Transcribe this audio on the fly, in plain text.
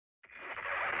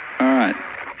Alright.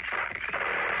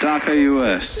 Darko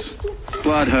US,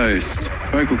 Blood Host,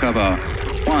 vocal cover,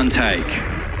 one take.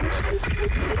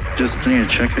 Just need to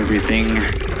check everything.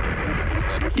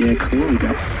 Yeah, cool, we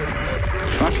go.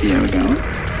 Fuck yeah, we're going.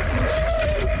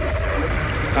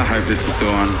 I hope this is the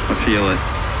one, I feel it.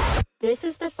 This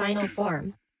is the final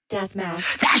form.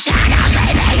 Deathmatch. The shadows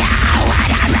leaving you when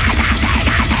the presence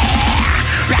is here.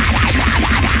 Running from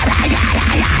the memory of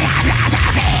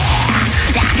philosophy.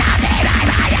 You can see my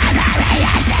mind and memory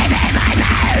is deep in my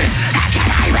bones. How can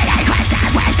I really question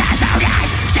wishes so good?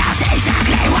 Now see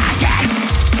exactly what's it.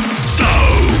 So,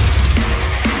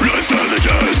 let's have the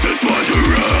chance to watch your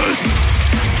rest.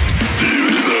 The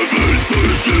eleventh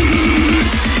solution.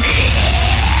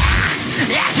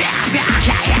 Yes, we have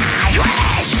fucking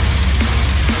language.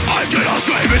 I cannot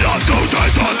scream enough to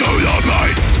taste through the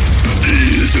pain.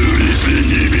 These seriously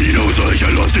need me, knows I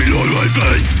cannot see on my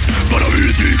face. But I'm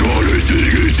easy calling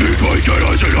things into my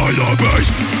cannot see on the base.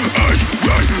 As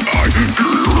when I breathe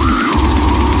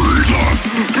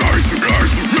the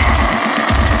place is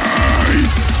mine.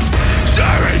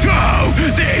 Staring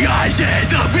through the eyes in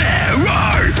the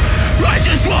mirror, I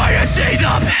just wanna see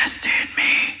the best in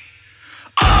me.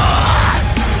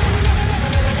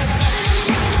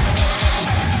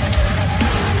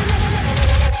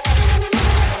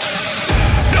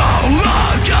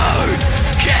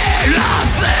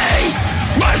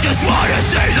 I just wanna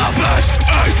see the best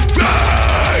in me.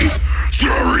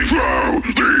 Staring through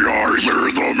the eyes in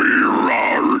the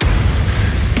mirror.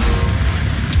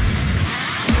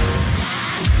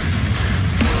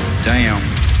 Damn.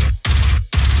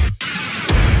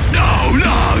 No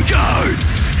longer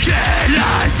can I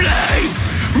flee.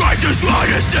 I just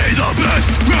wanna see the best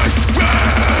in me.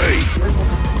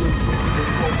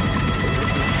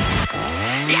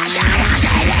 You should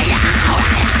see me now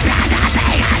when the presence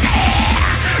is here.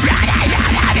 Running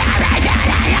from the memory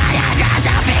of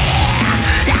philosophy.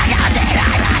 You can see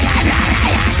my mind and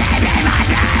memory is deep in my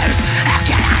bones. How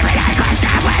can I really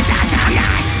question wishes so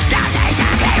young? That's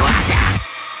exactly what's it.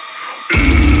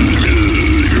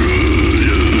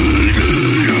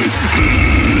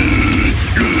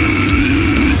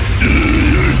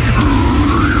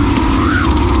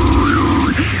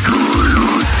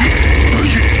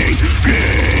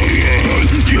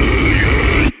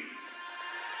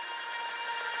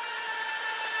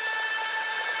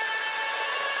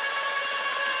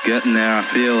 Getting there, I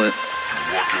feel it. You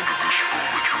walk into this room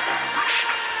at your own risk,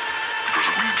 because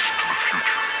it leads to the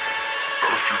future.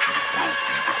 Not a future that will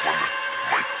be, but one that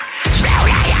might be.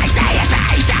 Slowly I see his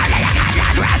face, only I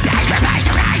cannot repeat your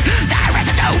misery. There is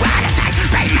a duality,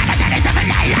 premeditated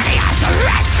symphony, and the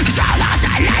obsolete. The soul loss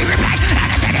and I repeat, and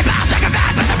the tiny balls like a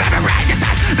bad, but the memory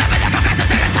decides. Remember the focus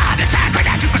is in the time, it's sacred,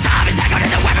 for time is second in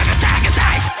the weapon of attack.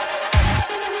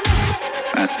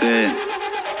 That's it.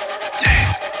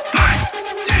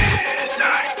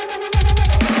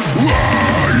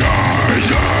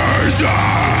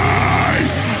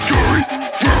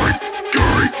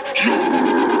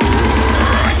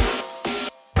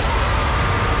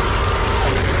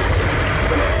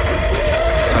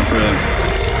 Time for a...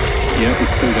 Yeah, we're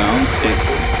still going. Sick.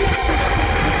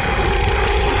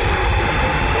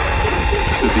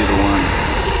 This could be the one.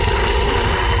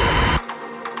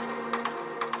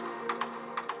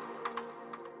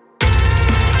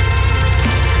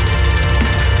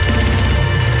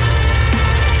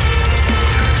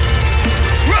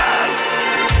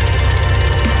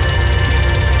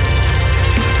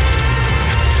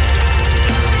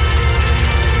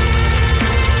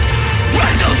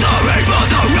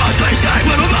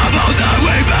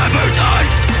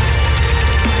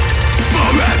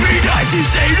 You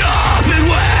stayed up and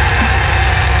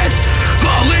went.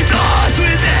 Only thoughts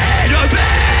within our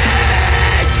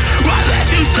bed.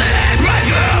 Unless you slip right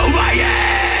through my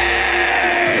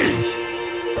hands.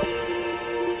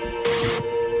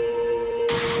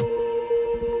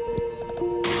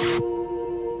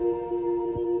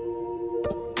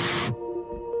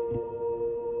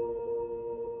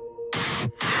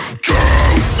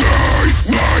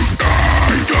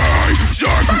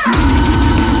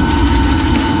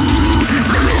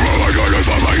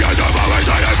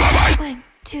 One,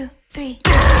 two, three.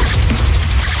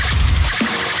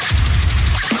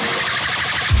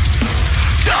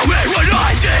 Tell me what I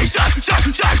see, tell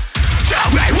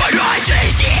me what I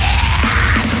see,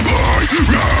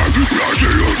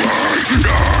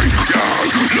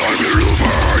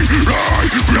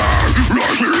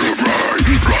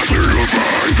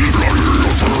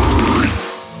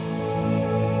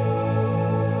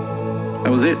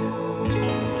 That was it.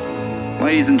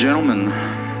 Ladies and gentlemen,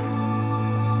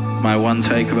 my one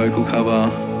take vocal cover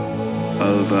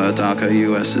of Darko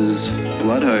US's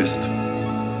Blood Host.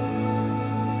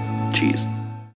 Cheers.